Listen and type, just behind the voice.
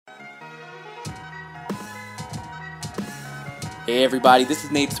Hey everybody, this is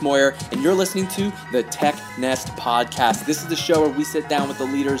Nate Smoyer, and you're listening to the Tech Nest Podcast. This is the show where we sit down with the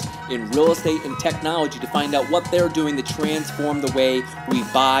leaders in real estate and technology to find out what they're doing to transform the way we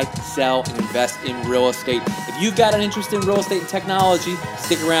buy, sell, and invest in real estate. If you've got an interest in real estate and technology,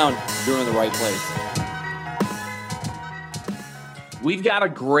 stick around. You're in the right place. We've got a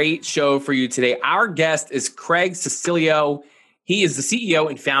great show for you today. Our guest is Craig Cecilio. He is the CEO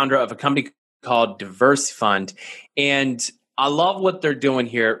and founder of a company called DiversyFund, and I love what they're doing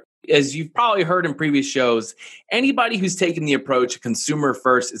here. As you've probably heard in previous shows, anybody who's taken the approach consumer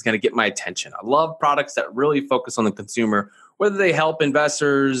first is going to get my attention. I love products that really focus on the consumer, whether they help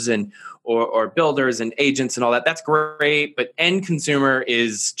investors and or builders and agents and all that. That's great, but end consumer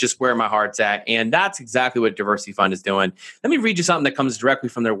is just where my heart's at, and that's exactly what DiversyFund is doing. Let me read you something that comes directly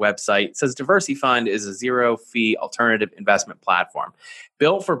from their website. It says DiversyFund is a zero-fee alternative investment platform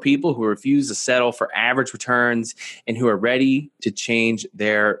built for people who refuse to settle for average returns and who are ready to change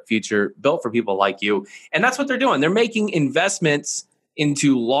their future, built for people like you. And that's what they're doing. They're making investments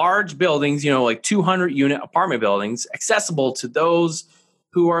into large buildings, like 200-unit apartment buildings, accessible to those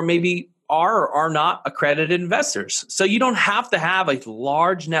who are maybe are or are not accredited investors. So you don't have to have a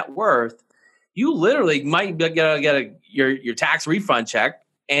large net worth. You literally might get your tax refund check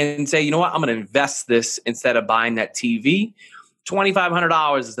and say, you know what, I'm going to invest this instead of buying that TV.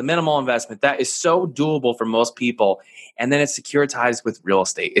 $2,500 is the minimal investment. That is so doable for most people. And then it's securitized with real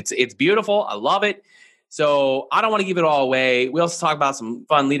estate. It's beautiful. I love it. So I don't want to give it all away. We also talk about some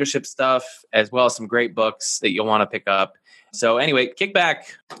fun leadership stuff as well as some great books that you'll want to pick up. So anyway, kick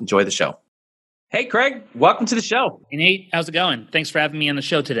back, enjoy the show. Hey, Craig, welcome to the show. Hey, Nate, how's it going? Thanks for having me on the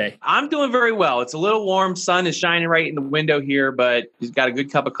show today. I'm doing very well. It's a little warm. Sun is shining right in the window here, but you've got a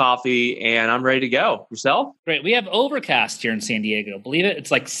good cup of coffee, and I'm ready to go. Yourself? Great. We have overcast here in San Diego. Believe it?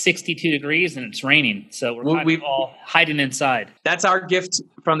 It's like 62 degrees, and it's raining. So we're all hiding inside. That's our gift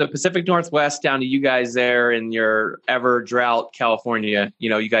from the Pacific Northwest down to you guys there in your ever drought California.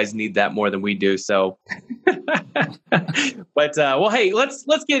 You guys need that more than we do. So, but well, hey, let's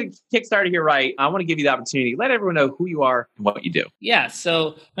get kickstarted here, right? I want to give you the opportunity. Let everyone know who you are and what you do. Yeah.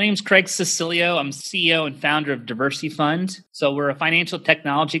 So my name's Craig Cecilio. I'm CEO and founder of DiversyFund. So we're a financial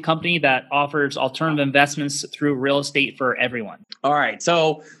technology company that offers alternative investments through real estate for everyone. All right.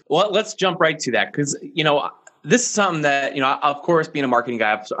 So let's jump right to that because, this is something that, of course, being a marketing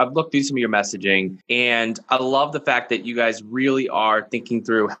guy, I've looked through some of your messaging, and I love the fact that you guys really are thinking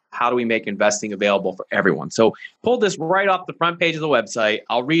through how do we make investing available for everyone. So pull this right off the front page of the website.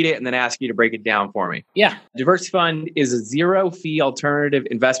 I'll read it and then ask you to break it down for me. Yeah. DiversyFund is a zero-fee alternative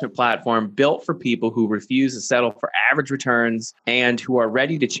investment platform built for people who refuse to settle for average returns and who are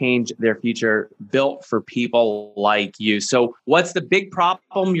ready to change their future, built for people like you. So what's the big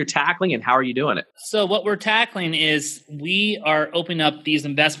problem you're tackling, and how are you doing it? So what we're tackling is we are opening up these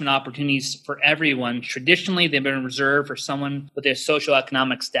investment opportunities for everyone. Traditionally, they've been reserved for someone with a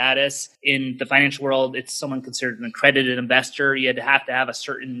socioeconomic status. In the financial world, it's someone considered an accredited investor. You have to have a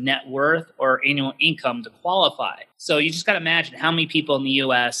certain net worth or annual income to qualify. So you just got to imagine how many people in the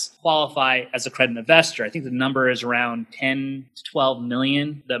U.S. qualify as a accredited investor. I think the number is around 10 to 12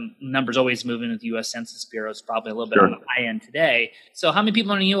 million. The number's always moving with the U.S. Census Bureau. It's probably a little bit on the high end today. So how many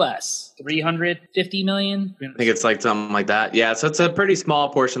people in the U.S.? 350 million? I think it's like something like that. Yeah, so it's a pretty small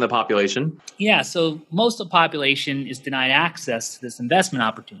portion of the population. Yeah, so most of the population is denied access to this investment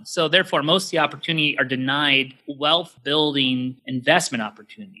opportunity. So therefore, most of the opportunity are denied wealth building investment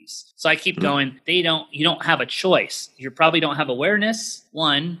opportunities. So I keep going, you don't have a choice. You probably don't have awareness,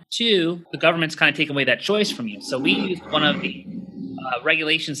 one. Two, the government's kind of taking away that choice from you. So we use one of the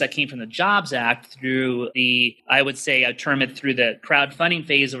regulations that came from the Jobs Act through I term it through the crowdfunding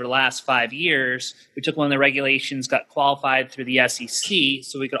phase over the last 5 years. We took one of the regulations, got qualified through the SEC,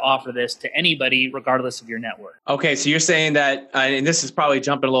 so we could offer this to anybody regardless of your net worth. Okay, so you're saying that, and this is probably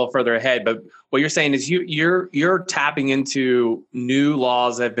jumping a little further ahead, but what you're saying is you're tapping into new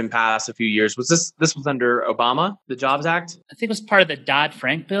laws that have been passed a few years. This was under Obama, the Jobs Act? I think it was part of the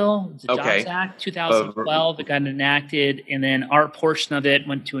Dodd-Frank bill, the Jobs Act, 2012. It got enacted, and then our portion of it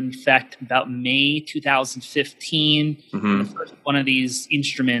went to effect about May 2015. The first one of these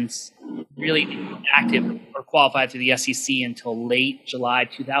instruments really active or qualified through the SEC until late July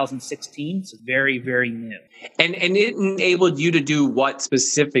 2016. So very, very new. And it enabled you to do what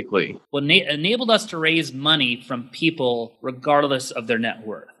specifically? Well, enabled us to raise money from people regardless of their net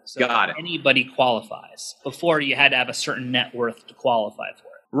worth. So Got it. Anybody qualifies. Before, you had to have a certain net worth to qualify for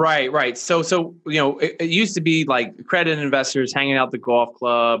it. Right. It used to be like accredited investors hanging out at the golf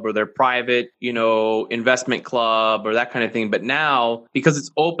club or their private, investment club or that kind of thing. But now, because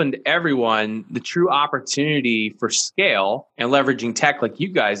it's open to everyone, the true opportunity for scale and leveraging tech like you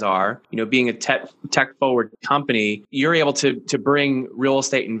guys are, being a tech forward company, you're able to bring real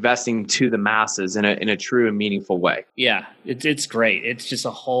estate investing to the masses in a true and meaningful way. Yeah, it's great. It's just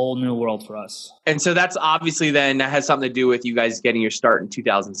a whole new world for us. And so that's obviously then that has something to do with you guys getting your start in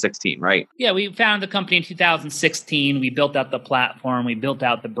 2016, right? Yeah, we founded the company in 2016. We built out the platform. We built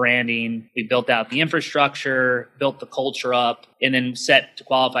out the branding. We built out the infrastructure, built the culture up, and then set to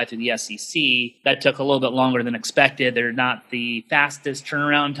qualify through the SEC. That took a little bit longer than expected. They're not the fastest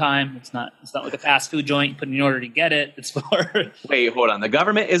turnaround time. It's not like a fast food joint you put in order to get it. It's for Wait, hold on. The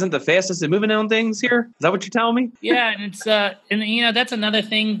government isn't the fastest at moving on things here? Is that what you're telling me? Yeah, and it's that's another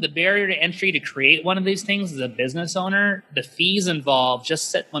thing. The barrier to entry to create one of these things as a business owner, the fees involved just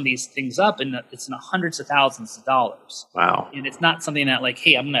set one of these things up, and it's in the hundreds of thousands of dollars. Wow. And it's not something that like,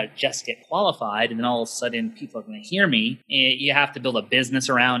 hey, I'm going to just get qualified and then all of a sudden people are going to hear me. And you have to build a business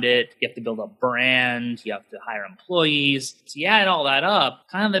around it. You have to build a brand. You have to hire employees. So you add all that up,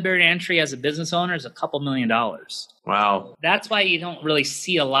 kind of the barrier to entry as a business owner is a couple $1 million. Wow. That's why you don't really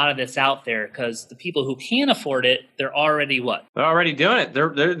see a lot of this out there, because the people who can afford it, they're already what? They're already doing it.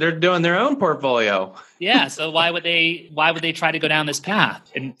 They're doing their own portfolio. Yeah. So why would they try to go down this path?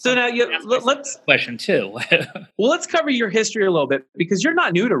 And so now let's question too. Well, let's cover your history a little bit, because you're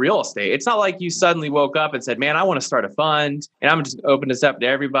not new to real estate. It's not like you suddenly woke up and said, man, I want to start a fund and I'm just going to open this up to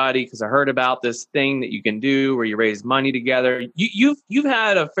everybody because I heard about this thing that you can do where you raise money together. You've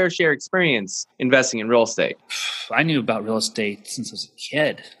had a fair share experience investing in real estate. I knew about real estate since I was a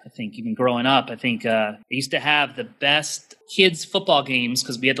kid. I think even growing up, I used to have the best kids' football games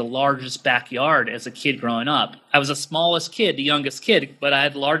because we had the largest backyard as a kid growing up. I was the smallest kid, the youngest kid, but I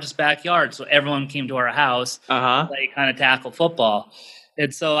had the largest backyard. So everyone came to our house to play kind of tackle football.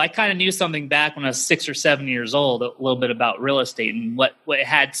 And so I kind of knew something back when I was 6 or 7 years old, a little bit about real estate and what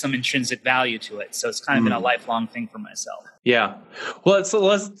had some intrinsic value to it. So it's kind of been a lifelong thing for myself. Yeah. Well,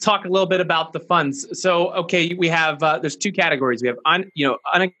 let's talk a little bit about the funds. So, okay, we have there's two categories. We have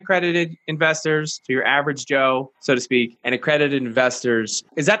unaccredited investors, so your average Joe, so to speak, and accredited investors.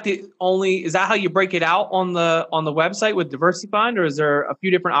 Is that how you break it out on the website with DiversyFund, or is there a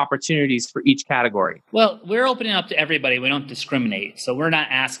few different opportunities for each category? Well, we're opening up to everybody. We don't discriminate. So we're not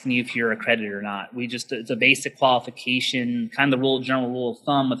asking you if you're accredited or not. It's a basic qualification, kind of the general rule of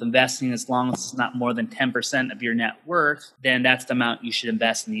thumb with investing. As long as it's not more than 10% of your net worth, then that's the amount you should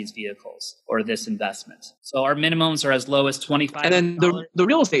invest in these vehicles or this investment. So our minimums are as low as $25. And then the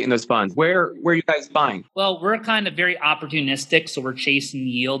real estate in those funds, where are you guys buying? Well, we're kind of very opportunistic, so we're chasing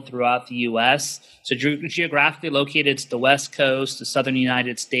yield throughout the U.S. So geographically located, it's the West Coast, the Southern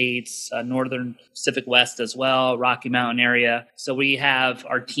United States, Northern Pacific West as well, Rocky Mountain area. So we have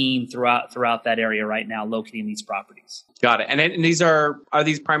our team throughout that area right now locating these properties. Got it. And these are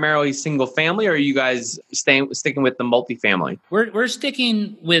these primarily single family, or are you guys sticking with the multifamily? We're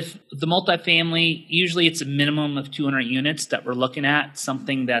sticking with the multifamily. Usually it's a minimum of 200 units that we're looking at,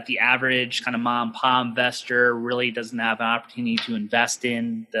 something that the average kind of mom and pop investor really doesn't have an opportunity to invest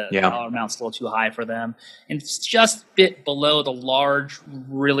in. The dollar amount's a little too high for them. And it's just a bit below the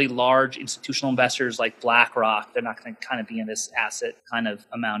really large institutional investors like BlackRock. They're not going to kind of be in this asset kind of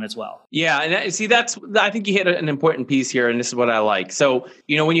amount as well. Yeah. And see, I think you hit an important piece here, and this is what I like. So,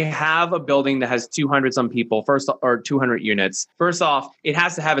 when you have a building that has 200 some people, or 200 units, first off, it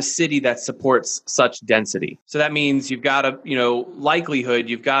has to have a city that supports such density. So that means you've got a, likelihood,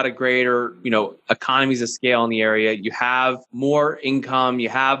 you've got a greater, economies of scale in the area. You have more income, you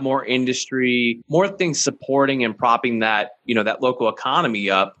have more industry, more things supporting and propping that, that local economy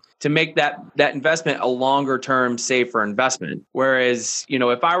up, to make that investment a longer term safer investment. Whereas,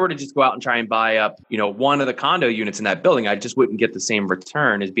 if I were to just go out and try and buy up, one of the condo units in that building, I just wouldn't get the same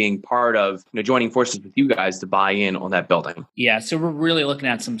return as being part of, joining forces with you guys to buy in on that building. Yeah. So we're really looking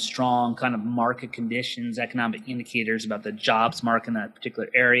at some strong kind of market conditions, economic indicators about the jobs market in that particular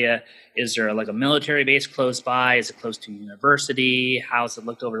area. Is there like a military base close by? Is it close to a university? How's it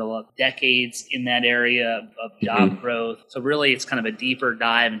looked over the decades in that area of job growth? So really it's kind of a deeper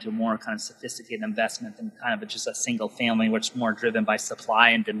dive into more kind of sophisticated investment than kind of just a single family, which is more driven by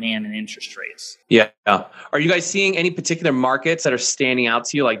supply and demand and interest rates. Yeah. Are you guys seeing any particular markets that are standing out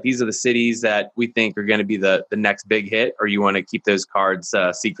to you? Like these are the cities that we think are going to be the next big hit, or you want to keep those cards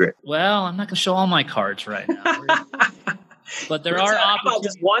secret? Well, I'm not going to show all my cards right now. But there are opportunities.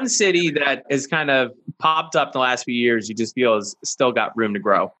 Just one city that has kind of popped up in the last few years, you just feel has still got room to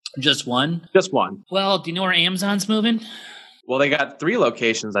grow. Just one? Just one. Well, do you know where Amazon's moving? Well, they got 3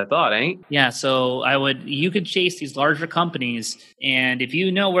 locations, I thought, ain't? Yeah, so you could chase these larger companies, and if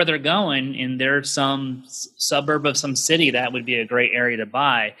you know where they're going and there's some suburb of some city, that would be a great area to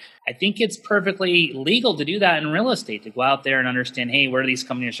buy. I think it's perfectly legal to do that in real estate, to go out there and understand, hey, where these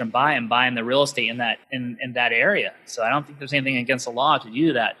companies are buying the real estate in that area. So I don't think there's anything against the law to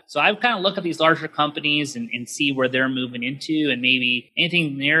do that. So I kind of look at these larger companies and see where they're moving into, and maybe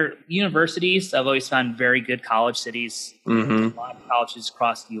anything near universities. I've always found very good college cities. Mm-hmm. A lot of colleges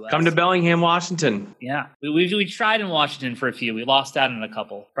across the U.S. Come to Bellingham, Washington. Yeah, we tried in Washington for a few. We lost out on a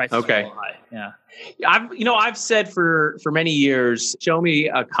couple. Prices were a little high. Yeah. I've said for many years, show me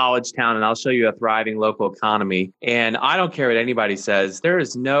a college town and I'll show you a thriving local economy. And I don't care what anybody says. There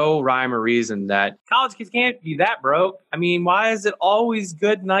is no rhyme or reason that college kids can't be that broke. I mean, why is it always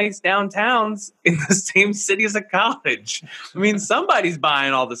good, nice downtowns in the same city as a college? I mean, somebody's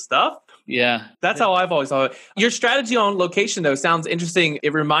buying all the stuff. Yeah. That's how I've always thought. Your strategy on location, though, sounds interesting.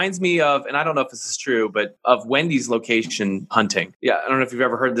 It reminds me of, and I don't know if this is true, but of Wendy's location hunting. Yeah, I don't know if you've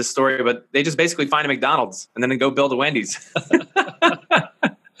ever heard this story, but they just basically find a McDonald's and then go build a Wendy's.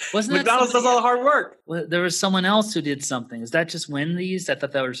 Wasn't McDonald's does all the hard work. Well, there was someone else who did something. Is that just Wendy's? I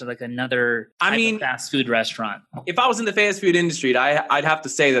thought that was like another type of fast food restaurant. If I was in the fast food industry, I'd have to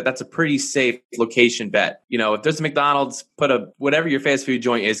say that that's a pretty safe location bet. You know, if there's a McDonald's, whatever your fast food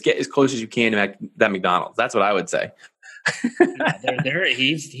joint is, get as close as you can to that McDonald's. That's what I would say.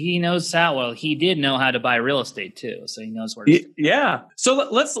 He knows how well. He did know how to buy real estate too, so he knows where to. Yeah. So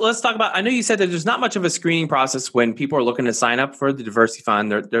let's talk about. I know you said that there's not much of a screening process when people are looking to sign up for the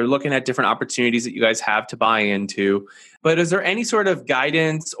DiversyFund. They're looking at different opportunities that you guys have to buy into. But is there any sort of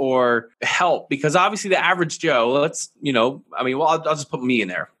guidance or help? Because obviously the average Joe, I'll just put me in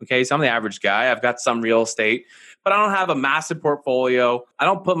there. Okay, so I'm the average guy. I've got some real estate, but I don't have a massive portfolio. I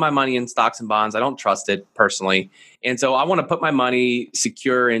don't put my money in stocks and bonds. I don't trust it personally. And so I want to put my money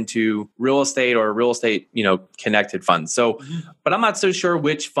secure into real estate or real estate, connected funds. So, but I'm not so sure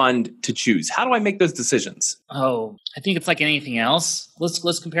which fund to choose. How do I make those decisions? Oh, I think it's like anything else.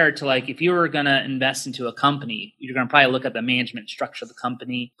 Let's compare it to, like, if you were going to invest into a company, you're going to probably look at the management structure of the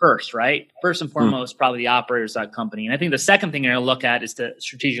company first, right? First and foremost, probably the operators of that company. And I think the second thing you're going to look at is the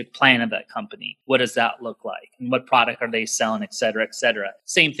strategic plan of that company. What does that look like? And what product are they selling, et cetera, et cetera.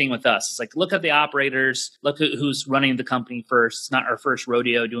 Same thing with us. It's like, look at the operators, look at who's running the company first. It's not our first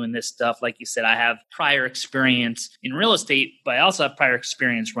rodeo doing this stuff. Like you said, I have prior experience in real estate, but I also have prior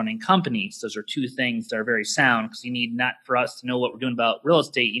experience running companies. Those are two things that are very sound, because you need not for us to know what we're doing about real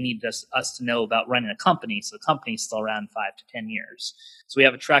estate. You need us to know about running a company. So the company's still around 5 to 10 years. So we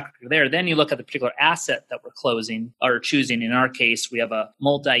have a track record there. Then you look at the particular asset that we're closing or choosing. In our case, we have a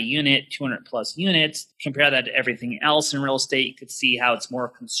multi-unit, 200 plus units. Compare that to everything else in real estate. You could see how it's more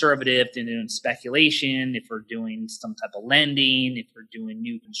conservative than doing speculation. If we're doing some type of lending, if we're doing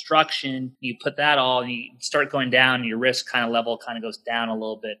new construction, you put that all, and you start going down, and your risk kind of level kind of goes down a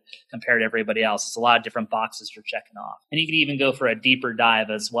little bit compared to everybody else. It's a lot of different boxes you're checking off. And you can even go for a deeper dive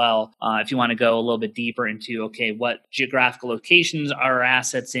as well. If you want to go a little bit deeper into, okay, what geographical locations are our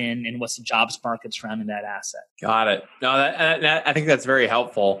assets in, and what's the jobs market surrounding that asset. Got it. No, I think that's very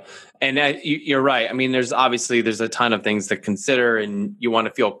helpful. And you're right. I mean, there's a ton of things to consider, and you want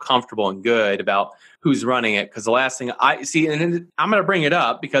to feel comfortable and good about who's running it. Because the last thing I see, and I'm going to bring it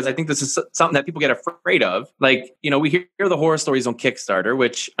up because I think this is something that people get afraid of. Like, we hear the horror stories on Kickstarter,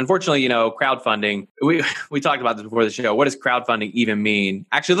 which unfortunately, crowdfunding, we talked about this before the show. What does crowdfunding even mean?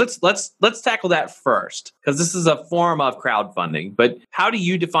 Actually, let's tackle that first, because this is a form of crowdfunding. But how do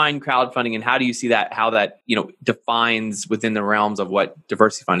you define crowdfunding, and how do you see how that defines within the realms of what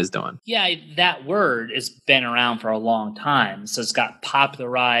DiversyFund is doing? Yeah, that word has been around for a long time. So it's got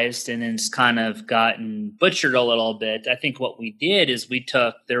popularized, and then it's kind of gotten butchered a little bit. I think what we did is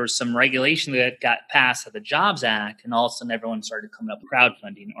there was some regulation that got passed at the Jobs Act, and all of a sudden everyone started coming up with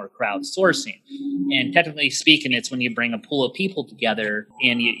crowdfunding or crowdsourcing. And technically speaking, it's when you bring a pool of people together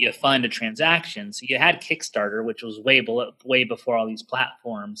and you fund a transaction. So you had Kickstarter, which was way before all these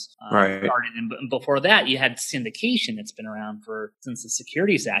platforms started. And before that, you had syndication that's been around since the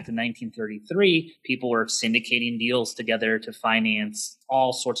Securities Act in 1933. People were syndicating deals together to finance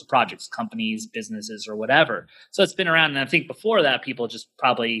all sorts of projects, companies, businesses, or whatever. So it's been around. And I think before that, people just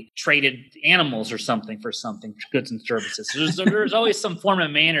probably traded animals or something for something, goods and services. So there's always some form of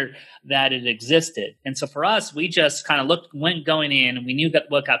manner that it existed. And so for us, we just kind of went going in, and we knew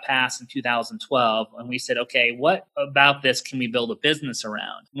what got passed in 2012. And we said, okay, what about this can we build a business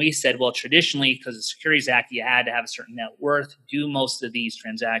around? And we said, well, traditionally, because of the Securities Act, you had to have a certain net worth, do most of these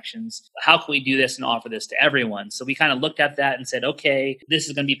transactions. How can we do this and offer this to everyone? So we kind of looked at that and said, okay, this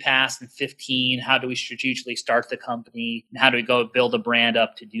is going to be passed in 15. how do we strategically start the company, and how do we go build a brand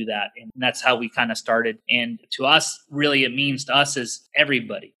up to do that. And that's how we kind of started. And to us, really, it means to us is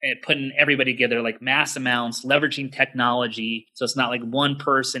everybody, and putting everybody together, like mass amounts, leveraging technology. So it's not like one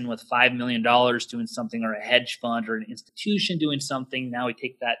person with $5 million doing something, or a hedge fund or an institution doing something. Now we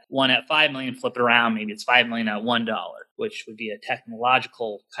take that one at 5 million, flip it around. Maybe it's 5 million at $1, which would be a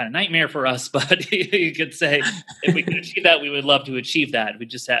technological kind of nightmare for us. But you could say if we could achieve that, we would love to achieve that. We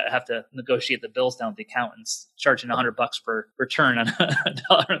just have to negotiate the bills down with the accountants, charging $100 per return on a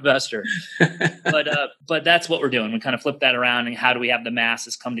dollar investor. But that's what we're doing. We kind of flip that around, and how do we have the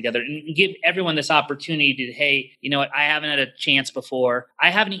masses come together and give everyone this opportunity to, hey, you know what? I haven't had a chance before.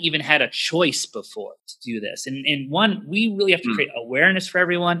 I haven't even had a choice before to do this. And one, we really have to create awareness for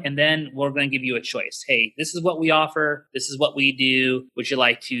everyone, and then we're going to give you a choice. Hey, this is what we offer. This is what we do. Would you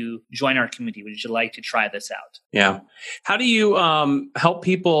like to join our community? Would you like to try this out? Yeah. How do you help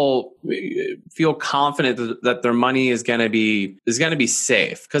people feel confident that their money is going to be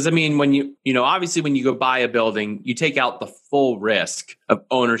safe? Because I mean, when you obviously when you go buy a building, you take out the full risk of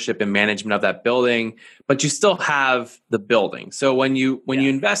ownership and management of that building, but you still have the building. So when you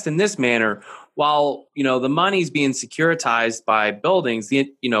invest in this manner, while the money's being securitized by buildings,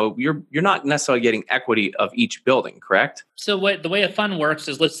 you're not necessarily getting equity of each building, correct? So the way a fund works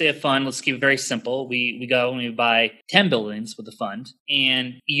is, let's say a fund, let's keep it very simple. We go and we buy 10 buildings with the fund,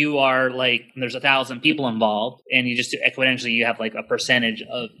 and you are like, there's 1,000 people involved, and you just do exponentially, you have like a percentage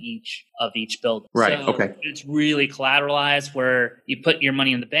of each building. Right. So okay. It's really collateralized, where you put your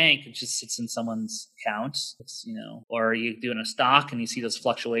money in the bank, it just sits in someone's account. It's, or you do it in a stock and you see those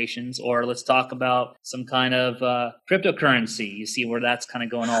fluctuations, or let's talk about some kind of cryptocurrency. You see where that's kind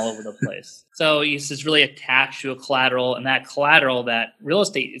of going all over the place. So it's just really attached to a collateral, and that collateral, that real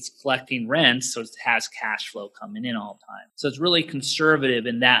estate is collecting rents, so it has cash flow coming in all the time. So it's really conservative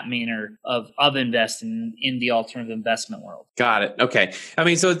in that manner of investing in the alternative investment world. Got it. Okay.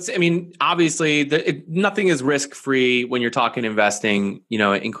 Obviously, nothing is risk-free when you're talking investing,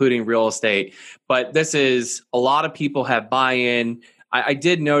 including real estate. But this is, a lot of people have buy-in. I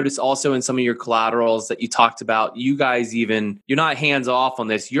did notice also in some of your collaterals that you talked about, you guys you're not hands off on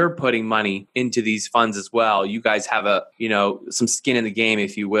this. You're putting money into these funds as well. You guys have some skin in the game,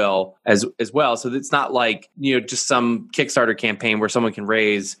 if you will, as well. So it's not like, just some Kickstarter campaign where someone can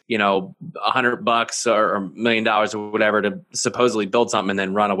raise, $100 or $1 million or whatever to supposedly build something and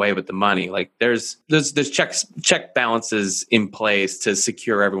then run away with the money. Like there's check balances in place to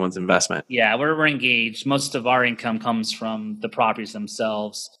secure everyone's investment. Yeah, we're engaged. Most of our income comes from the properties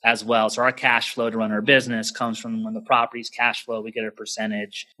themselves as well. So our cash flow to run our business comes from, when the property's cash flow, we get a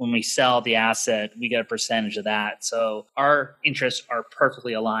percentage. When we sell the asset, we get a percentage of that. So our interests are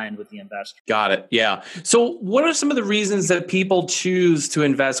perfectly aligned with the investor. Got it. Yeah. So what are some of the reasons that people choose to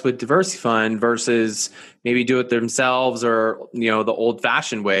invest with DiversyFund versus maybe do it themselves, or, the old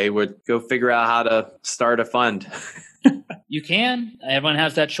fashioned way would go figure out how to start a fund? You can. Everyone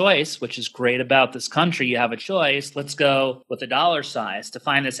has that choice, which is great about this country. You have a choice. Let's go with the dollar size. To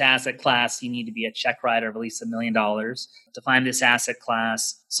find this asset class, you need to be a check writer of at least $1 million. To find this asset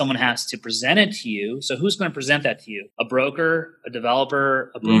class, someone has to present it to you. So who's going to present that to you? A broker, a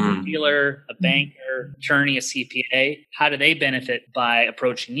developer, a broker dealer, a banker, attorney, a CPA. How do they benefit by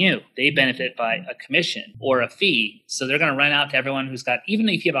approaching you? They benefit by a commission or a fee. So they're going to run out to everyone who's got, even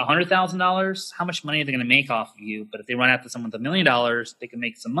if you have $100,000, how much money are they going to make off of you? But if they run out to someone with $1 million, they can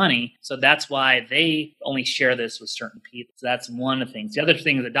make some money. So that's why they only share this with certain people. So that's one of the things. The other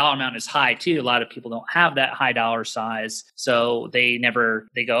thing is the dollar amount is high too. A lot of people don't have that high dollar size. So they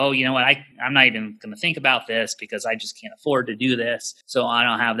go, oh, you know what? I'm not even going to think about this because I just can't afford to do this. So I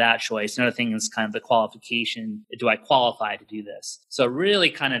don't have that choice. Another thing is kind of the qualification. Do I qualify to do this? So really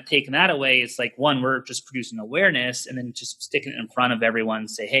kind of taking that away, it's like, one, we're just producing awareness, and then just sticking it in front of everyone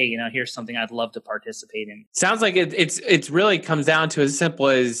and say, hey, here's something I'd love to participate in. Sounds like it's really comes down to as simple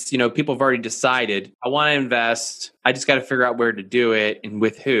as, people have already decided, I want to invest. I just got to figure out where to do it and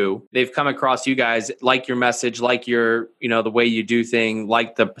with who. They've come across you guys, like your message, like your, the way you do things,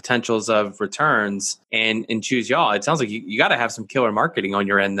 like the potentials of returns, and choose y'all. It sounds like you got to have some killer marketing on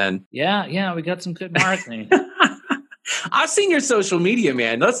your end then. Yeah, we got some good marketing. I've seen your social media,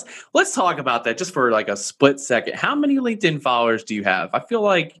 man. Let's talk about that just for like a split second. How many LinkedIn followers do you have? I feel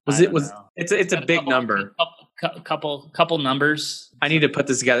like it's a big number. couple numbers. I need to put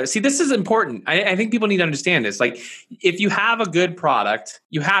this together. See, this is important. I think people need to understand this. Like, if you have a good product,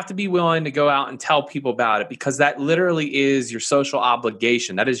 you have to be willing to go out and tell people about it, because that literally is your social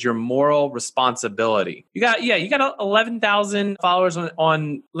obligation. That is your moral responsibility. You got 11,000 followers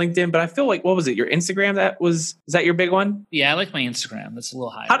on LinkedIn, but I feel like, what was it? Your Instagram? Is that your big one? Yeah, I like my Instagram. That's a little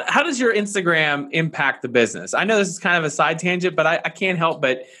higher. How does your Instagram impact the business? I know this is kind of a side tangent, but I can't help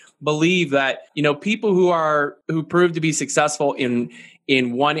but believe that, people who prove to be successful in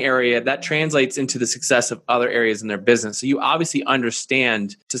one area, that translates into the success of other areas in their business. So you obviously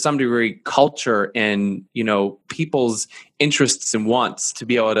understand to some degree culture and, people's interests and wants to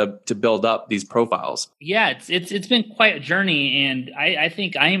be able to build up these profiles. Yeah, it's been quite a journey, and I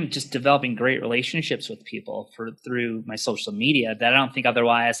think I am just developing great relationships with people through my social media that I don't think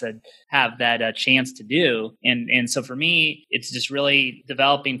otherwise I'd have that chance to do. And so for me, it's just really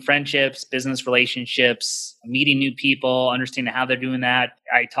developing friendships, business relationships, meeting new people, understanding how they're doing that.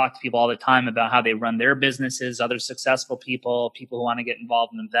 I talk to people all the time about how they run their businesses, other successful people who want to get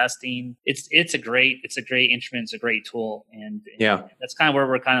involved in investing. It's a great instrument, it's a great tool. And that's kind of where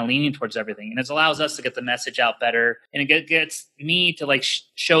we're kind of leaning towards everything. And it allows us to get the message out better. And it gets me to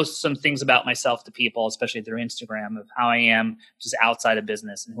show some things about myself to people, especially through Instagram, of how I am just outside of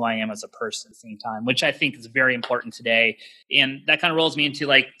business and who I am as a person at the same time, which I think is very important today. And that kind of rolls me into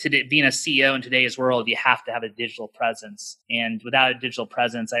today, being a CEO in today's world, you have to have a digital presence. And without a digital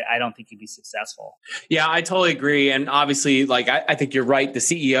presence, I don't think you'd be successful. Yeah, I totally agree. And obviously, I think you're right. The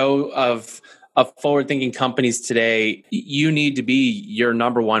CEO of forward-thinking companies today, you need to be your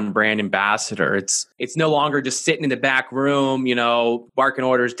number one brand ambassador. It's no longer just sitting in the back room, barking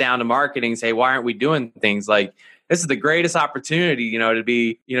orders down to marketing, say, why aren't we doing things? Like, this is the greatest opportunity, to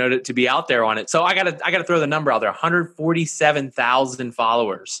be out there on it. So I gotta throw the number out there: 147,000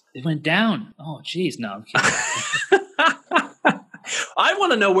 followers. It went down. Oh, geez, no, I'm kidding. I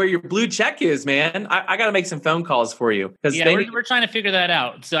want to know where your blue check is, man. I got to make some phone calls for you. We're trying to figure that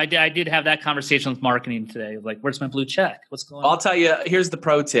out. So I did have that conversation with marketing today. Like, where's my blue check? What's going on? I'll tell you, here's the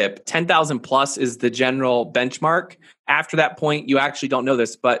pro tip. 10,000 plus is the general benchmark. After that point, you actually don't know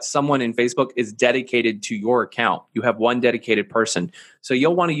this, but someone in Facebook is dedicated to your account. You have one dedicated person. So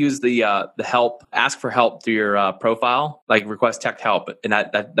you'll want to use the help, ask for help through your profile, like request tech help, and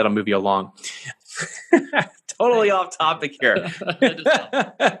that'll move you along. Totally off topic here.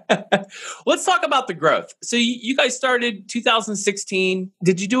 Let's talk about the growth. So you guys started 2016.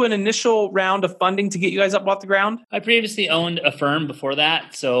 Did you do an initial round of funding to get you guys up off the ground? I previously owned a firm before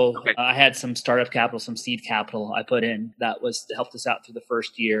that. So I had some startup capital, some seed capital I put in that helped us out through the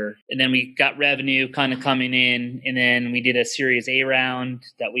first year. And then we got revenue kind of coming in. And then we did a Series A round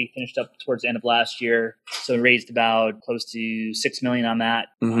that we finished up towards the end of last year. So we raised about close to $6 million on that.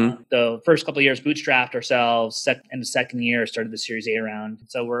 Mm-hmm. The first couple of years bootstrapped ourselves. In the second year, started the Series A round.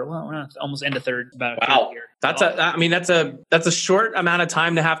 So we're almost end of third. About wow, third year. That's a short amount of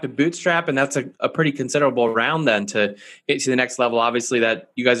time to have to bootstrap, and that's a pretty considerable round then to get to the next level. Obviously,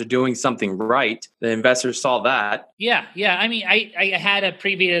 that you guys are doing something right. The investors saw that. Yeah. I mean, I had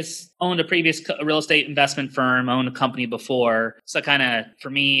owned a previous real estate investment firm, owned a company before. So kind of for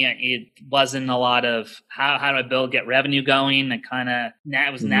me, it wasn't a lot of how do I get revenue going.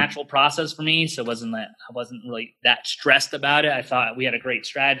 It was a natural process for me. So I wasn't really that stressed about it. I thought we had a great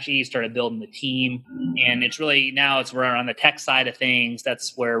strategy, started building the team. And it's really we're on the tech side of things.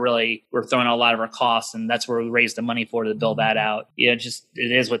 That's where really we're throwing out a lot of our costs. And that's where we raised the money to build that out. It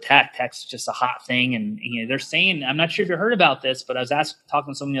is with tech. Tech's just a hot thing. And they're saying, I'm not sure if you heard about this, but I was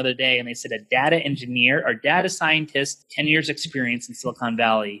talking to someone the other day, and they said a data engineer or data scientist, 10 years experience in Silicon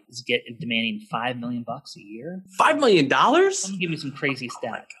Valley is demanding $5 million a year. $5 million? Someone give me some crazy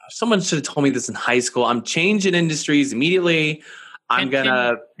stat. Someone should have told me this in high school. I'm changing industries immediately. 10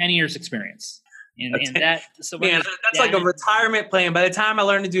 years experience. That's like a retirement plan. By the time I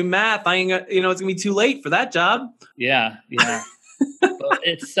learn to do math, it's gonna be too late for that job. Yeah. But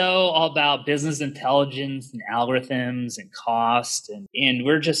it's so all about business intelligence and algorithms and cost, and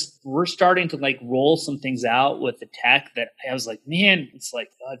we're starting to roll some things out with the tech that I was like, man, it's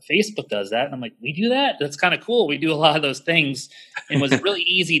like God, Facebook does that, and I'm like, we do that? That's kind of cool. We do a lot of those things, and it was really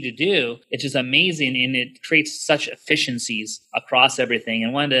easy to do. It's just amazing, and it creates such efficiencies across everything.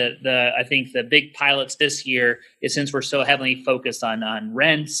 And one of I think the big pilots this year is, since we're so heavily focused on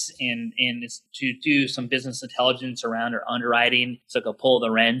rents and it's to do some business intelligence around our underwriting. So they'll pull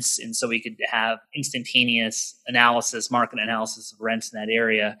the rents. And so we could have instantaneous market analysis of rents in that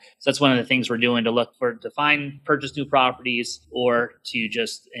area. So that's one of the things we're doing to purchase new properties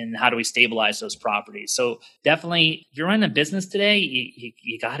and how do we stabilize those properties. So definitely, if you're running a business today,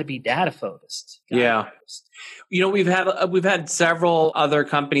 you got to be data focused. We've had several other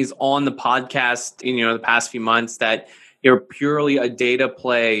companies on the podcast in the past few months that are purely a data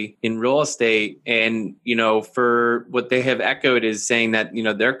play in real estate, and for what they have echoed is saying that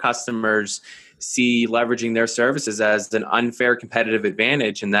their customers see leveraging their services as an unfair competitive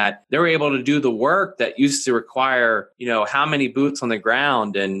advantage, and that they're able to do the work that used to require how many boots on the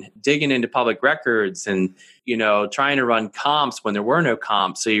ground and digging into public records and trying to run comps when there were no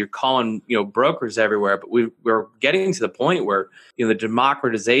comps. So you're calling brokers everywhere. But we're getting to the point where the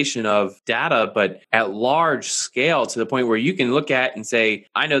democratization of data, but at large scale, to the point where you can look at and say,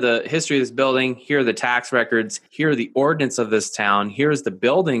 I know the history of this building. Here are the tax records. Here are the ordinance of this town. Here's the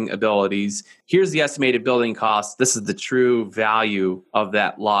building abilities. Here's the estimated building costs. This is the true value of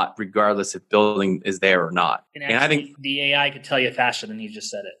that lot, regardless if building is there or not. And I think the AI could tell you faster than you just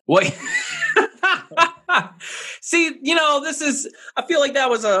said it. What? See, I feel like that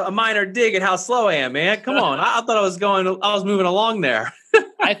was a minor dig at how slow I am, man. Come on. I thought I was moving along there.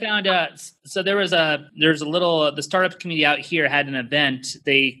 I found so there's a little the startup community out here had an event.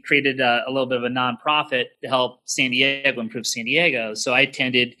 They created a little bit of a nonprofit to help improve San Diego. So I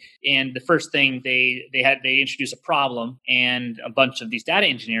attended, and the first thing they introduced a problem, and a bunch of these data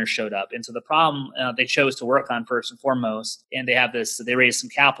engineers showed up. And so the problem they chose to work on first and foremost, and they raised some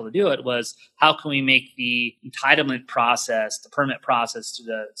capital to do it, was how can we make the entitlement process, the permit process to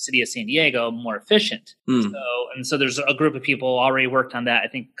the city of San Diego more efficient? So there's a group of people already worked on that. I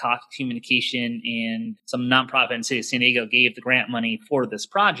think Cox Communication and some nonprofit in the city of San Diego gave the grant money for this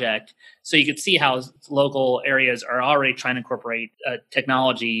project. So you could see how local areas are already trying to incorporate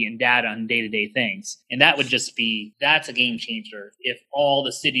technology and data on day-to-day things. And that's a game changer if all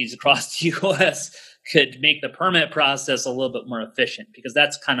the cities across the U.S. could make the permit process a little bit more efficient, because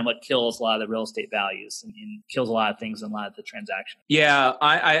that's kind of what kills a lot of the real estate values and kills a lot of things in a lot of the transactions. Yeah,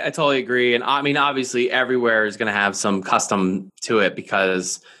 I totally agree. And I mean, obviously everywhere is going to have some custom to it,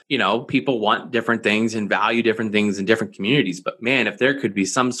 because, people want different things and value different things in different communities. But man, if there could be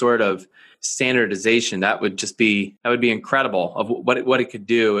some sort of standardization, that would be incredible of what it could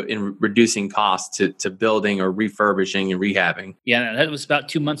do in reducing costs to building or refurbishing and rehabbing. Yeah, that was about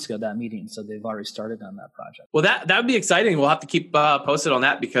 2 months ago, that meeting. So they've already started on that project. Well, that would be exciting. We'll have to keep posted on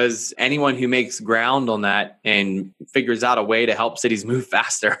that, because anyone who makes ground on that and figures out a way to help cities move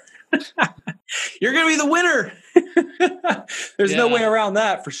faster, you're going to be the winner. There's no way around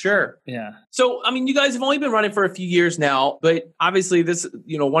that, for sure. Yeah. So, I mean, you guys have only been running for a few years now, but obviously this,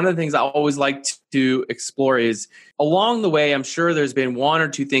 one of the things I always like to explore is along the way, I'm sure there's been one or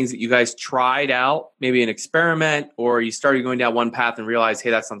two things that you guys tried out, maybe an experiment, or you started going down one path and realized, hey,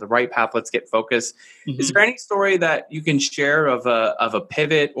 that's not the right path. Let's get focused. Mm-hmm. Is there any story that you can share of a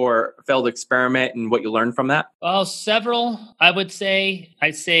pivot or failed experiment and what you learned from that? Well, several, I would say.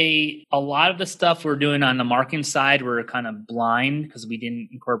 I'd say a lot of the stuff we're doing on the marketing side, we're kind of blind because we didn't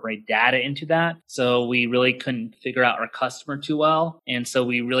incorporate data into that. So we really couldn't figure out our customer too well. And so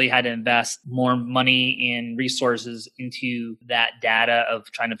we really had to invest more money and resources into that data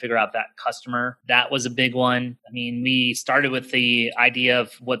of trying to figure out that customer. That was a big one. I mean, we started with the idea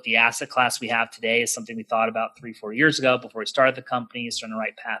of what the asset class we have today is something we thought about 3-4 years ago before we started the company. It's on the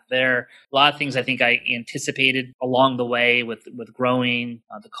right path there. A lot of things I think I anticipated along the way with growing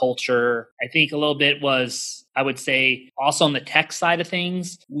the culture. I think a little bit was, I would say, also on the tech side of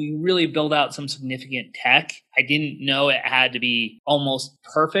things, we really built out some significant tech. I didn't know it had to be almost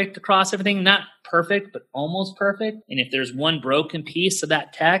perfect across everything. Not perfect, but almost perfect. And if there's one broken piece of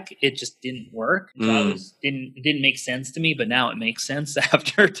that tech, it just didn't work. So it didn't make sense to me, but now it makes sense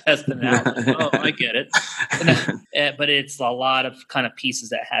after testing it out. Oh, I get it. But it's a lot of kind of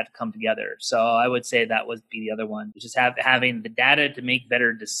pieces that had to come together. So I would say that would be the other one, just having the data to make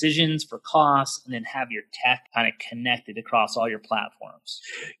better decisions for costs, and then have your tech kind of connected across all your platforms.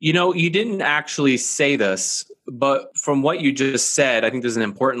 You didn't actually say this, but from what you just said, I think there's an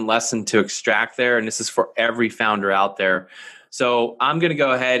important lesson to extract there. And this is for every founder out there. So I'm going to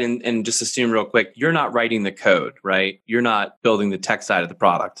go ahead and just assume real quick, you're not writing the code, right? You're not building the tech side of the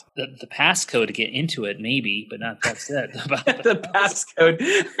product. The passcode to get into it, maybe, but that's it. The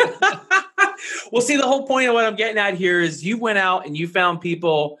passcode. Well, see, the whole point of what I'm getting at here is you went out and you found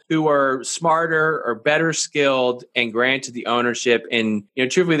people who are smarter or better skilled and granted the ownership. And,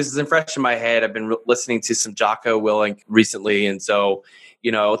 truthfully, this isn't fresh in my head. I've been listening to some Jocko Willink recently. And so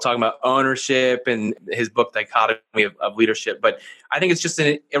talking about ownership and his book Dichotomy of Leadership. But I think it's just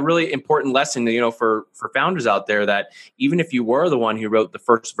a really important lesson, for founders out there, that even if you were the one who wrote the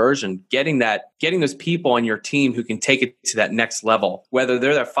first version, getting those people on your team who can take it to that next level, whether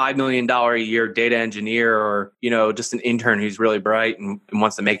they're that $5 million a year data engineer or, just an intern who's really bright and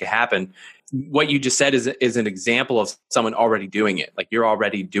wants to make it happen. What you just said is an example of someone already doing it. Like, you're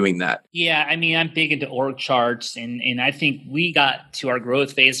already doing that. Yeah. I mean, I'm big into org charts, and I think we got to our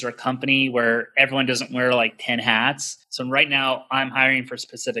growth phase of our company where everyone doesn't wear like 10 hats. So right now I'm hiring for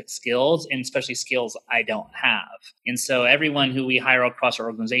specific skills, and especially skills I don't have. And so everyone who we hire across our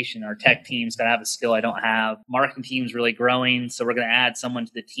organization, our tech team's got to have a skill I don't have. Marketing team's really growing. So we're going to add someone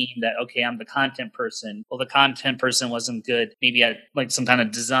to the team that, okay, I'm the content person. Well, the content person wasn't good. Maybe at like some kind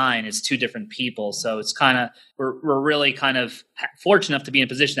of design. It's two different people. So it's kind of, we're really kind of fortunate enough to be in a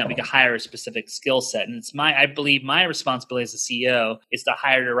position that we can hire a specific skill set. And I believe my responsibility as a CEO is to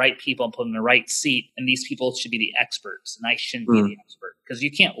hire the right people and put them in the right seat. And these people should be the experts, and I shouldn't be the expert, because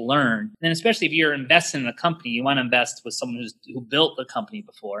you can't learn. And especially if you're investing in a company, you want to invest with someone who built the company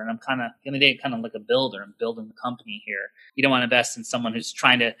before. And I'm kind of like a builder. I'm building the company here. You don't want to invest in someone who's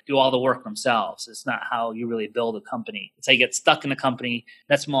trying to do all the work themselves. It's not how you really build a company. It's how you get stuck in a company.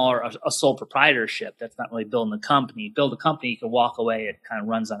 That's more a sole proprietorship. That's not really building the company. Build a company, you can walk away. It kind of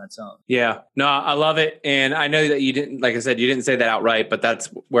runs on its own. Yeah, no, I love it. And I know that you didn't, like I said, you didn't say that outright, but that's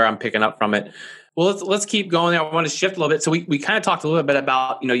where I'm picking up from it. Well, let's keep going. I want to shift a little bit. So we kind of talked a little bit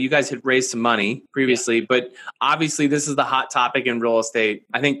about, you guys had raised some money previously, but obviously this is the hot topic in real estate.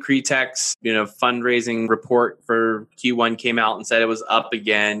 I think Cretech's, fundraising report for Q1 came out and said it was up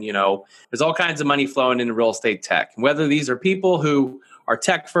again. There's all kinds of money flowing into real estate tech, whether these are people who are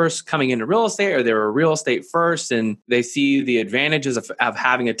tech first coming into real estate, or they're real estate first and they see the advantages of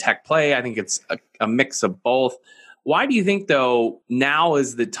having a tech play. I think it's a mix of both. Why do you think, though, now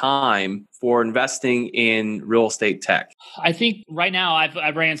is the time for investing in real estate tech? I think right now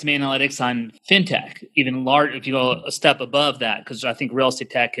I've ran some analytics on fintech, even large, if you go a step above that, because I think real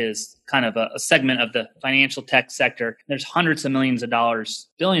estate tech is kind of a segment of the financial tech sector. There's hundreds of millions of dollars,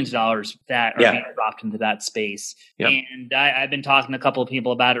 billions of dollars that are being dropped into that space. Yep. And I've been talking to a couple of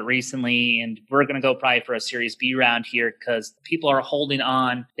people about it recently, and we're going to go probably for a Series B round here because people are holding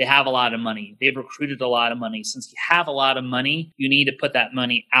on. They have a lot of money. They've recruited a lot of money. Since you have a lot of money, you need to put that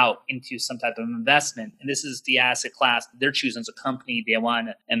money out into some type of investment. And this is the asset class they're choosing as a company they want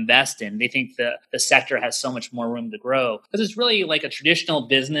to invest in. They think the sector has so much more room to grow because it's really like a traditional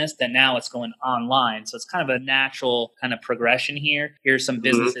business that now it's going online. So it's kind of a natural kind of progression here. Here's some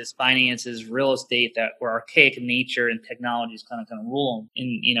businesses, finances, real estate that were archaic in nature, and technology is kind of rule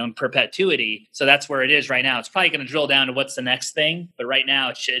in perpetuity. So that's where it is right now. It's probably going to drill down to what's the next thing, but right now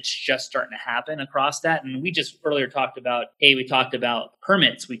it's just starting to happen across that. And we just earlier talked about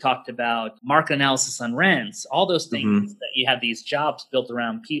permits. We talked about market analysis on rents. All those things that you have these jobs built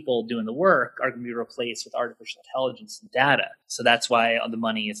around people doing the work are going to be replaced with artificial intelligence and data. So that's why the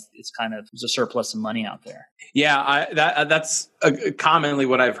money is there's a surplus of money out there. Yeah, that's commonly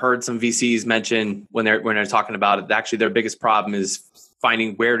what I've heard some VCs mention when they're talking about it. Actually, their biggest problem is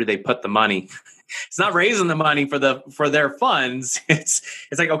finding where do they put the money. It's not raising the money for their funds. It's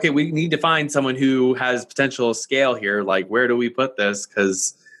like, okay, we need to find someone who has potential scale here. Like, where do we put this?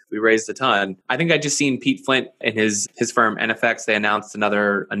 Because we raised a ton. I think I just seen Pete Flint and his firm NFX. They announced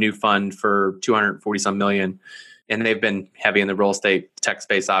a new fund for 240 some million, and they've been heavy in the real estate tech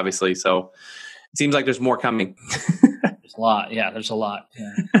space, obviously. So it seems like there's more coming. There's a lot. Yeah, there's a lot.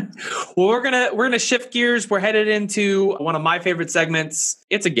 Yeah. Well, we're gonna shift gears. We're headed into one of my favorite segments.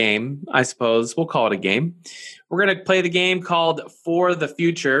 It's a game, I suppose. We'll call it a game. We're gonna play the game called For the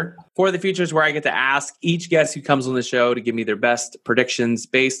Future. For the Future is where I get to ask each guest who comes on the show to give me their best predictions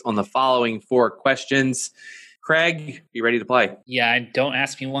based on the following 4 questions. Craig, you ready to play? Yeah, don't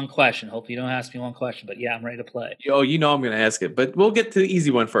ask me one question. Hope you don't ask me one question, but yeah, I'm ready to play. Oh, I'm going to ask it, but we'll get to the easy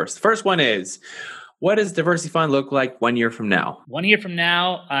one first. The first one is, what does DiversyFund look like 1 year from now? 1 year from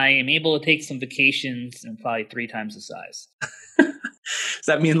now, I am able to take some vacations and probably 3 times the size. Does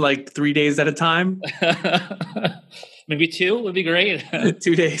that mean like 3 days at a time? Maybe 2 would be great.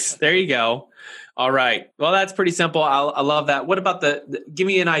 2 days. There you go. All right. Well, that's pretty simple. I love that. What about give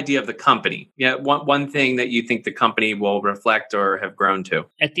me an idea of the company? Yeah, one thing that you think the company will reflect or have grown to.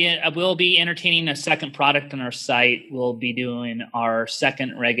 At the end, we'll be entertaining a second product on our site. We'll be doing our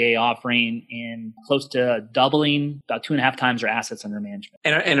second Reg A offering in close to doubling, about 2.5 times our assets under management.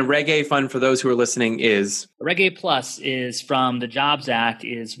 And a Reg A fund, for those who are listening, is? Reg A Plus is from the Jobs Act.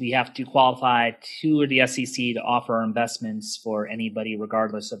 Is we have to qualify to the SEC to offer our investments for anybody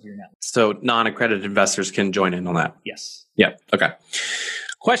regardless of your network. So non-accredited accredited investors can join in on that. Yes. Yeah. Okay.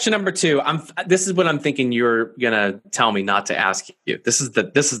 Question number 2. This is what I'm thinking you're gonna tell me not to ask you. This is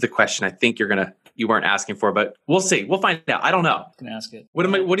the question I think you weren't asking for, but we'll see. We'll find out. I don't know. I can ask it. What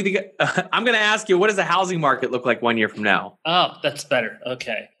do you think? I'm gonna ask you. What does the housing market look like 1 year from now? Oh, that's better.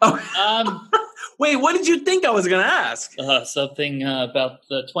 Okay. Oh. Wait, what did you think I was gonna ask? Something about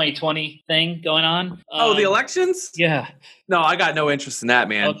the 2020 thing going on. The elections? Yeah. No, I got no interest in that,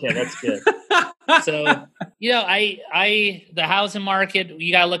 man. Okay, that's good. So, the housing market,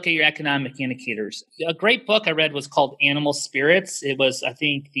 you got to look at your economic indicators. A great book I read was called Animal Spirits. It was, I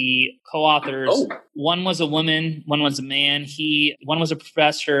think, the co-authors, one was a woman, one was a man. One was a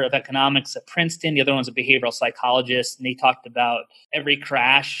professor of economics at Princeton. The other one was a behavioral psychologist. And they talked about every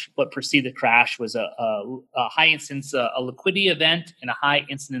crash. What preceded the crash was a high instance, a liquidity event, and a high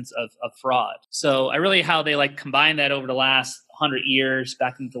incidence of fraud. So how they combined that over the last 100 years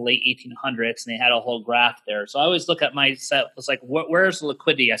back into the late 1800s, and they had a whole graph there. So I always look at my set. It's like, where's the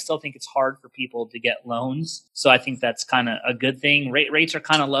liquidity? I still think it's hard for people to get loans. So I think that's kind of a good thing. Rates are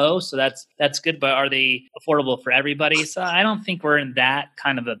kind of low, so that's good. But are they affordable for everybody? So I don't think we're in that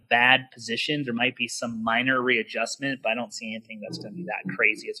kind of a bad position. There might be some minor readjustment, but I don't see anything that's going to be that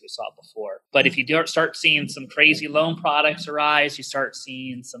crazy as we saw before. But if you start seeing some crazy loan products arise, you start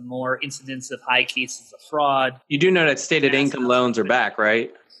seeing some more incidents of high cases of fraud. You do know that stated income loans are back,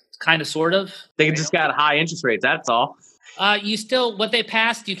 right? Kind of, sort of. They just got high interest rates. That's all. What they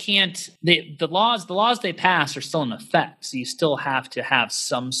passed, you can't. The laws they passed are still in effect. So you still have to have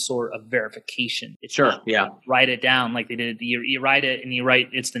some sort of verification. It's sure. Yeah. Write it down like they did. You write it and you write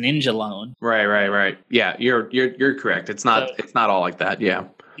it's the ninja loan. Right. Yeah, you're correct. It's not all like that. Yeah.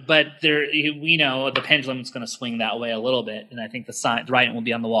 But we know the pendulum's going to swing that way a little bit, and I think the writing will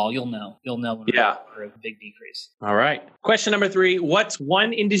be on the wall. You'll know when for a big decrease. All right. Question number 3: what's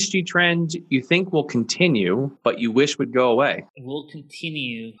one industry trend you think will continue, but you wish would go away? Will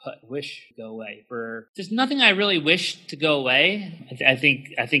continue, but wish go away. There's nothing I really wish to go away. I think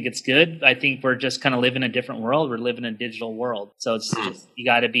it's good. I think we're just kind of living a different world. We're living in a digital world, so it's just, you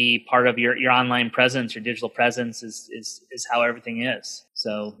got to be part of your online presence. Your digital presence is how everything is.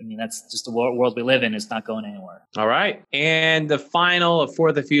 So, that's just the world we live in. It's not going anywhere. All right. And the final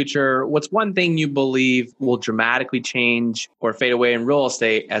for the future, what's one thing you believe will dramatically change or fade away in real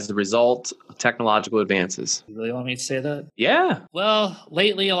estate as a result of technological advances? You really want me to say that? Yeah. Well,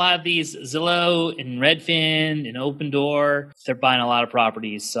 lately, a lot of these Zillow and Redfin and Open Door, they're buying a lot of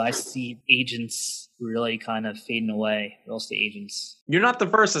properties. So I see agents really kind of fading away, real estate agents. You're not the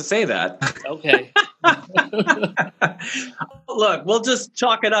first to say that. Okay. Look, we'll just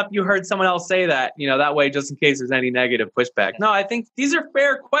chalk it up. You heard someone else say that, that way, just in case there's any negative pushback. No, I think these are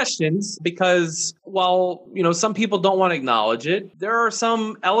fair questions because while, some people don't want to acknowledge it, there are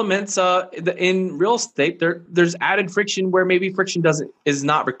some elements in real estate, there's added friction where maybe friction is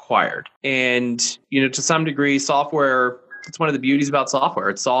not required. And, to some degree, software, it's one of the beauties about software.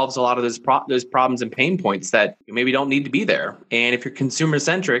 It solves a lot of those problems and pain points that maybe don't need to be there. And if you're consumer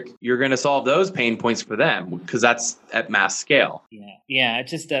centric, you're going to solve those pain points for them because that's at mass scale. Yeah. It's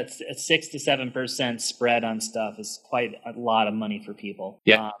just that a 6 to 7% spread on stuff is quite a lot of money for people.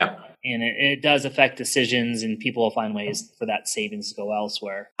 Yeah. And it does affect decisions, and people will find ways for that savings to go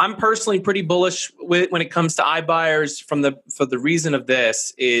elsewhere. I'm personally pretty bullish when it comes to iBuyers for the reason of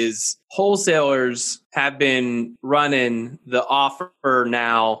this is wholesalers have been running the offer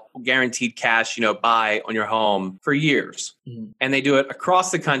now guaranteed cash, buy on your home for years. Mm-hmm. And they do it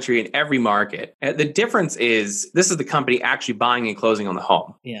across the country in every market. And the difference is this is the company actually buying and closing on the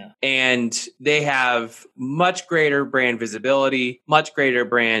home. Yeah. And they have much greater brand visibility, much greater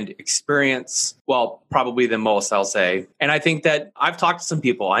brand experience. Well, probably than most, I'll say. And I think that I've talked to some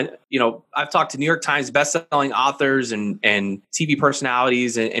people. I've talked to New York Times bestselling authors and TV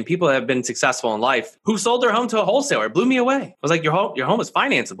personalities and people that have been successful in life who sold their home to a wholesaler. It blew me away. I was like, your home is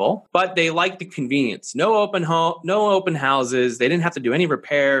financeable, but they like the convenience. No open houses. They didn't have to do any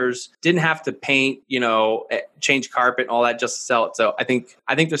repairs. Didn't have to paint, change carpet, all that just to sell it. So I think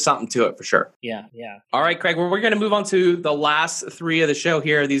there's something to it for sure. Yeah. All right, Craig. Well, we're going to move on to the last 3 of the show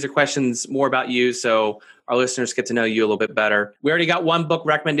here. These are questions more about you, so our listeners get to know you a little bit better. We already got one book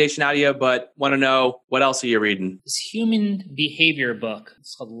recommendation out of you, but want to know what else are you reading? This human behavior book.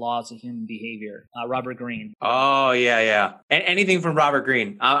 It's called Laws of Human Behavior. Robert Greene. Oh, yeah. And anything from Robert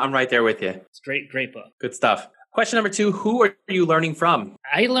Greene. I'm right there with you. It's a great book. Good stuff. Question number 2, who are you learning from?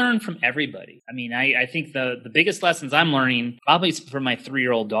 I learn from everybody. I mean, I think the biggest lessons I'm learning probably is from my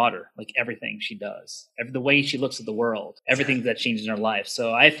 3-year-old daughter, like everything she does, the way she looks at the world, everything that changed in her life.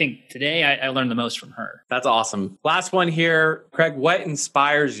 So I think today I learned the most from her. That's awesome. Last one here. Craig, what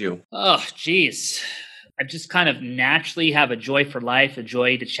inspires you? Oh, geez. I just kind of naturally have a joy for life, a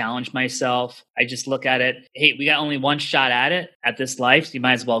joy to challenge myself. I just look at it, hey, we got only one shot at it, at this life. So you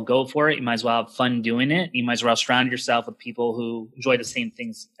might as well go for it. You might as well have fun doing it. You might as well surround yourself with people who enjoy the same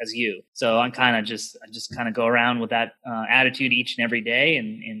things as you. So I just kind of go around with that attitude each and every day.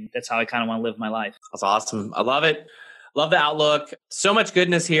 And that's how I kind of want to live my life. That's awesome. I love it. Love the outlook. So much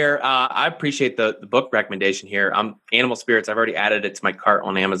goodness here. I appreciate the book recommendation here. Animal Spirits. I've already added it to my cart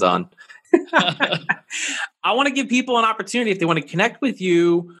on Amazon. I want to give people an opportunity if they want to connect with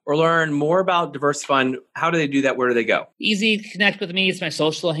you or learn more about DiversyFund. How do they do that? Where do they go? Easy to connect with me. It's my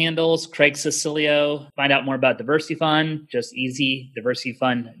social handles, Craig Cecilio. Find out more about DiversyFund, just easy,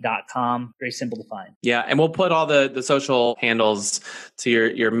 DiversyFund.com. Very simple to find. Yeah, and we'll put all the social handles to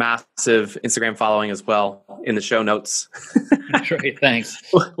your massive Instagram following as well in the show notes. Great, thanks.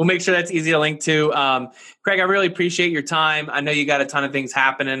 We'll make sure that's easy to link to. Craig, I really appreciate your time. I know you got a ton of things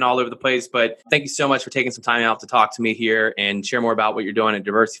happening all over the place, but thank you so much for taking some time out to talk to me here and share more about what you're doing at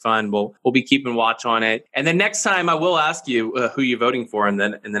DiversyFund. We'll be keeping watch on it. And then next time I will ask you who you're voting for in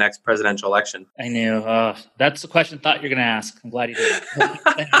the next presidential election. I knew. That's the question I thought you were going to ask. I'm glad you did.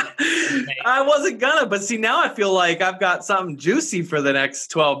 I wasn't gonna, but see, now I feel like I've got something juicy for the next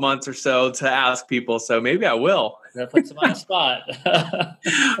 12 months or so to ask people. So maybe I will. That puts them on the spot.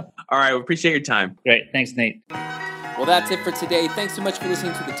 All right. We appreciate your time. Great. Thanks, Nate. Well, that's it for today. Thanks so much for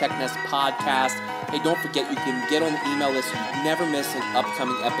listening to the TechNest podcast. Hey, don't forget you can get on the email list so you never miss an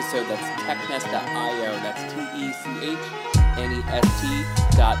upcoming episode. That's technest.io. That's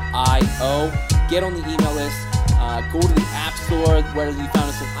technest.io. Get on the email list. Go to the App Store, whether you found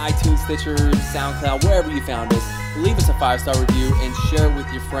us on iTunes, Stitcher, SoundCloud, wherever you found us. Leave us a 5-star review and share it with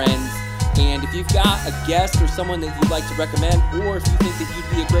your friends. And if you've got a guest or someone that you'd like to recommend, or if you think that you'd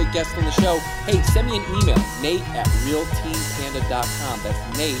be a great guest on the show, hey, send me an email, nate@realteampanda.com.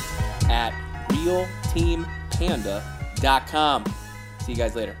 That's nate@realteampanda.com. See you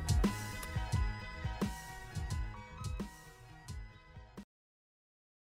guys later.